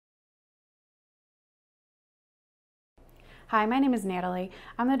Hi, my name is Natalie.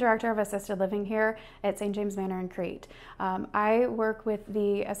 I'm the Director of Assisted Living here at St. James Manor in Crete. I work with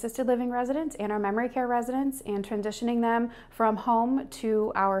the assisted living residents and our memory care residents and transitioning them from home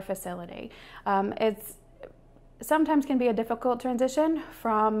to our facility. It's sometimes can be a difficult transition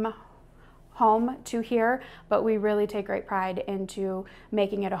from home to here, but we really take great pride into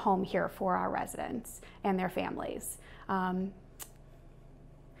making it a home here for our residents and their families.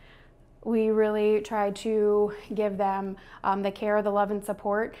 We really try to give them the care, the love, and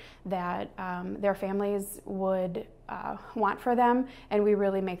support that their families would want for them, and we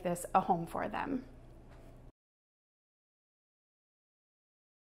really make this a home for them.